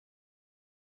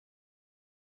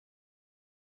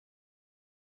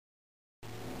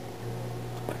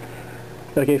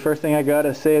Okay, first thing I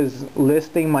gotta say is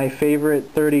listing my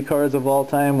favorite 30 cars of all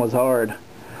time was hard.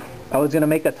 I was gonna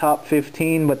make a top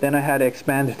 15, but then I had to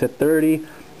expand it to 30.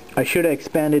 I should have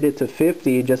expanded it to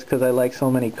 50 just because I like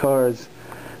so many cars.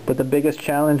 But the biggest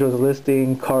challenge was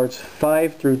listing cars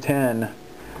 5 through 10.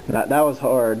 That was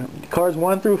hard. Cars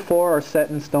 1 through 4 are set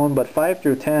in stone, but 5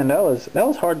 through 10, that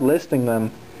was hard listing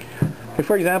them. Okay,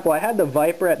 for example, I had the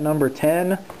Viper at number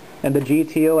 10 and the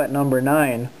GTO at number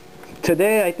 9.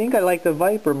 Today, I think I like the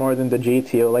Viper more than the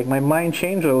GTO. Like, my mind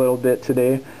changed a little bit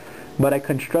today, but I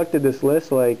constructed this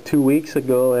list like 2 weeks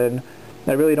ago, and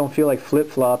I really don't feel like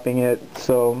flip-flopping it.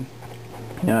 So,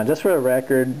 just for the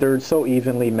record, they're so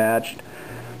evenly matched.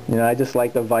 I just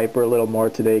like the Viper a little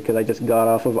more today because I just got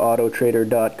off of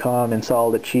autotrader.com and saw all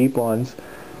the cheap ones.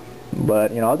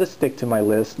 But, I'll just stick to my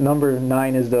list. Number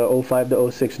 9 is the 05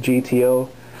 to 06 GTO.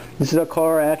 This is a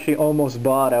car I actually almost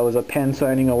bought. I was a pen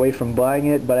signing away from buying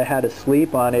it, but I had to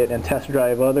sleep on it and test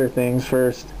drive other things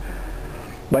first.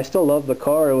 But I still love the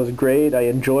car. It was great. I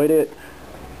enjoyed it.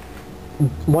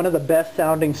 One of the best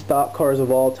sounding stock cars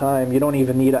of all time. You don't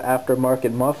even need an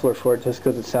aftermarket muffler for it just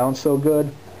because it sounds so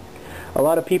good. A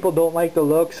lot of people don't like the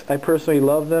looks. I personally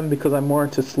love them because I'm more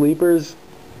into sleepers.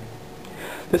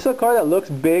 This is a car that looks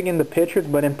big in the pictures,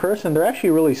 but in person they're actually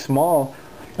really small.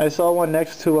 I saw one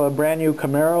next to a brand new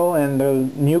Camaro, and the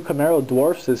new Camaro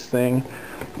dwarfs this thing.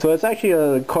 So it's actually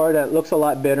a car that looks a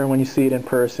lot better when you see it in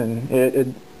person.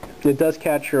 It does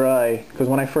catch your eye, because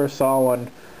when I first saw one,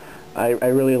 I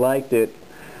really liked it.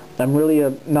 I'm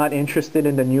really not interested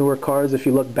in the newer cars. If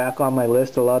you look back on my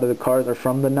list, a lot of the cars are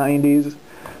from the 90s,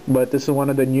 but this is one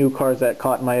of the new cars that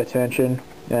caught my attention,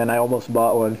 and I almost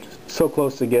bought one. So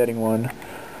close to getting one.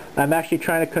 I'm actually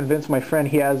trying to convince my friend.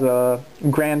 He has a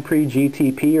Grand Prix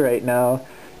GTP right now,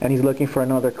 and he's looking for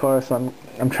another car, so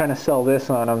I'm trying to sell this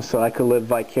on him so I could live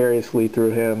vicariously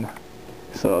through him.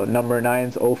 So number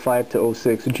 9's 05 to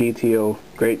 06 GTO.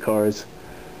 Great cars.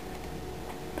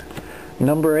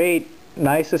 Number 8,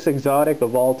 nicest exotic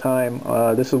of all time.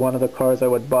 This is one of the cars I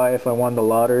would buy if I won the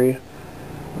lottery.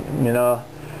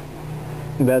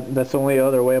 That's the only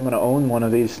other way I'm going to own one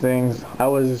of these things. I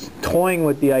was toying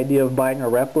with the idea of buying a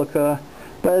replica,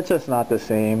 but it's just not the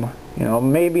same.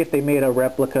 Maybe if they made a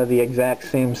replica the exact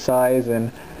same size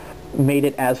and made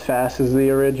it as fast as the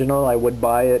original, I would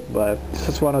buy it, but it's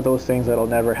just one of those things that'll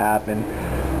never happen.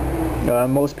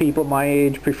 Most people my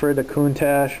age prefer the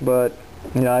Countach, but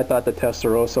I thought the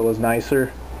Testarossa was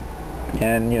nicer,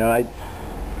 and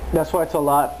that's why it's a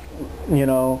lot,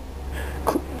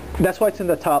 that's why it's in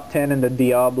the top 10 and the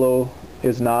Diablo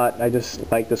is not. I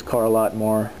just like this car a lot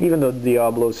more. Even though the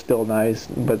Diablo is still nice,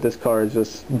 but this car is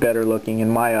just better looking in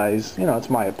my eyes. It's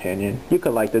my opinion. You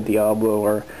could like the Diablo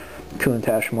or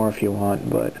Countach more if you want,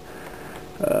 but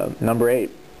number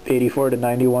 8, 84 to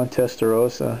 91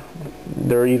 Testarossa.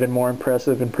 They're even more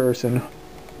impressive in person.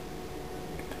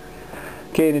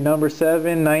 Okay, to number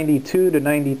 7, 92 to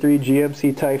 93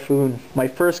 GMC Typhoon. My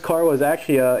first car was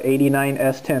actually a 89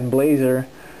 S10 Blazer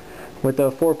with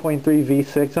a 4.3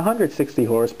 V6, 160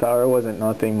 horsepower. It wasn't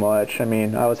nothing much. I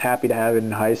mean, I was happy to have it in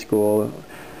high school,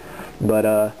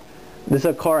 but this is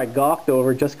a car I gawked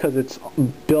over just because it's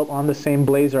built on the same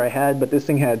Blazer I had, but this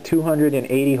thing had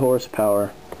 280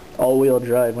 horsepower, all-wheel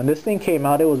drive. When this thing came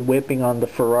out, it was whipping on the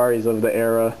Ferraris of the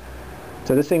era,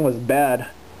 so this thing was bad.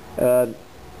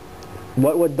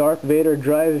 What would Darth Vader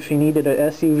drive if he needed an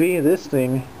SUV? This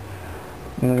thing.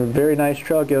 Very nice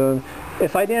truck.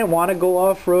 If I didn't want to go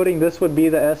off-roading, this would be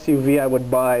the SUV I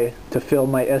would buy to fill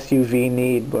my SUV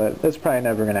need, but that's probably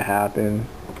never going to happen.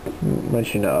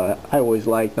 But I always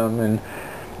liked them, and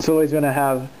it's always going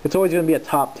to be a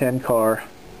top 10 car.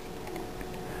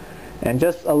 And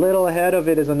just a little ahead of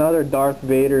it is another Darth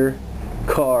Vader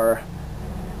car.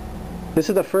 This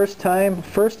is the first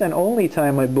and only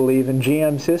time, I believe, in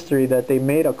GM's history that they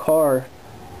made a car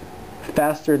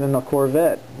faster than the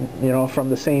Corvette, from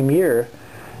the same year.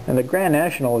 And the Grand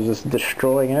National was just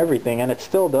destroying everything, and it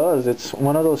still does. It's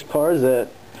one of those cars that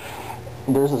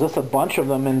there's just a bunch of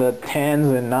them in the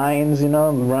 10s and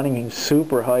 9s, running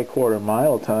super high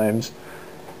quarter-mile times.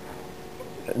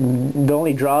 The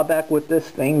only drawback with this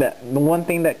thing, the one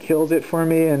thing that kills it for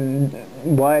me and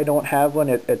why I don't have one,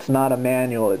 it's not a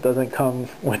manual. It doesn't come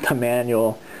with a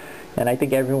manual, and I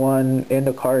think everyone in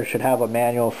the car should have a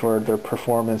manual for their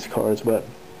performance cars, but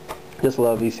just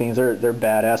love these things. They're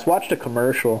badass. Watch the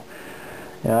commercial.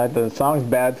 The song's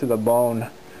Bad to the Bone,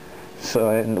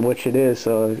 which it is.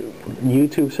 So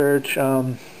YouTube search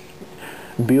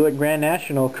Buick Grand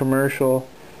National commercial.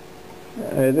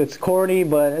 It's corny,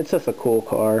 but it's just a cool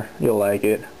car. You'll like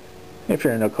it. If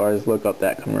you're into cars, look up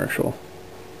that commercial.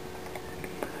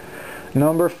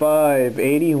 Number 5,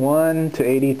 81 to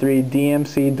 83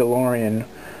 DMC DeLorean.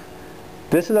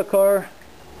 This is a car.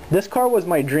 This car was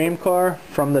my dream car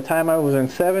from the time I was in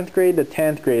 7th grade to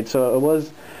 10th grade. So it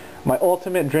was my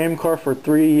ultimate dream car for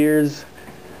 3 years.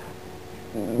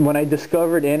 When I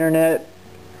discovered internet,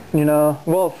 you know,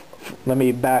 well, let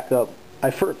me back up.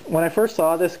 When I first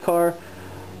saw this car,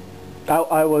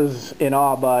 I was in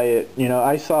awe by it. You know,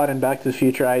 I saw it in Back to the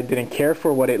Future. I didn't care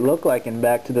for what it looked like in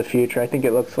Back to the Future. I think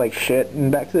it looks like shit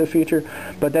in Back to the Future.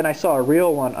 But then I saw a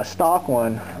real one, a stock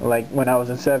one, like when I was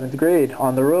in 7th grade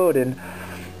on the road, and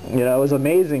you know, it was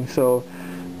amazing. So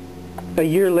a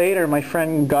year later, my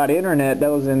friend got internet.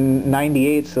 That was in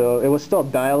 '98, so it was still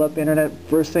dial-up internet.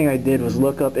 First thing I did was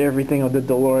look up everything of the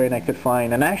DeLorean I could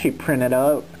find, and I actually printed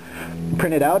out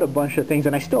a bunch of things,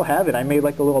 and I still have it. I made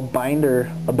like a little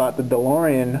binder about the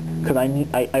DeLorean because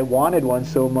I wanted one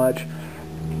so much.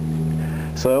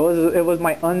 So it was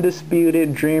my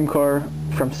undisputed dream car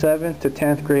from 7th to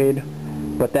 10th grade,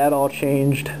 but that all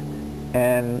changed,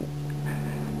 and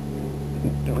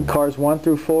cars 1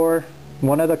 through 4,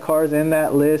 one of the cars in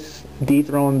that list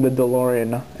dethroned the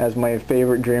DeLorean as my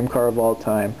favorite dream car of all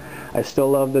time. I still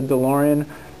love the DeLorean.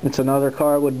 It's another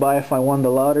car I would buy if I won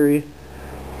the lottery.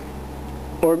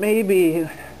 Or maybe,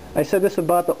 I said this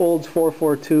about the Olds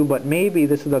 442, but maybe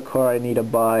this is the car I need to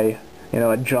buy, you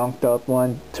know, a junked up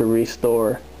one to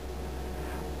restore.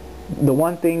 The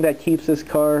one thing that keeps this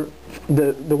car,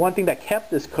 the one thing that kept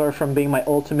this car from being my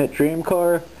ultimate dream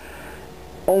car,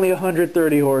 only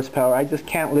 130 horsepower. I just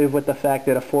can't live with the fact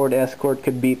that a Ford Escort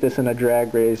could beat this in a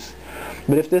drag race.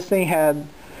 But if this thing had,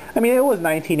 I mean, it was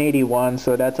 1981,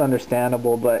 so that's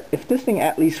understandable, but if this thing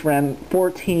at least ran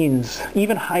 14s,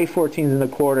 even high 14s in the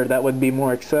quarter, that would be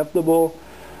more acceptable.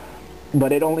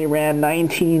 But it only ran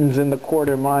 19s in the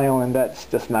quarter mile, and that's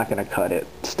just not going to cut it.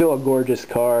 Still a gorgeous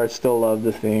car. Still love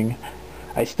the thing.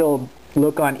 I still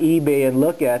look on eBay and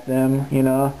look at them, you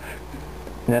know.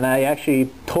 And I actually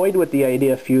toyed with the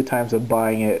idea a few times of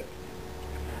buying it.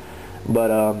 But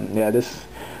yeah, this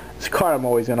car I'm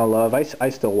always gonna love. I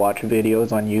still watch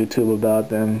videos on YouTube about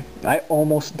them. I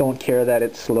almost don't care that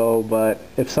it's slow, but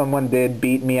if someone did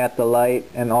beat me at the light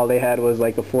and all they had was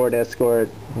like a Ford Escort,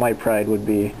 my pride would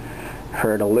be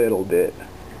hurt a little bit.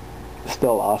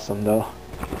 Still awesome though.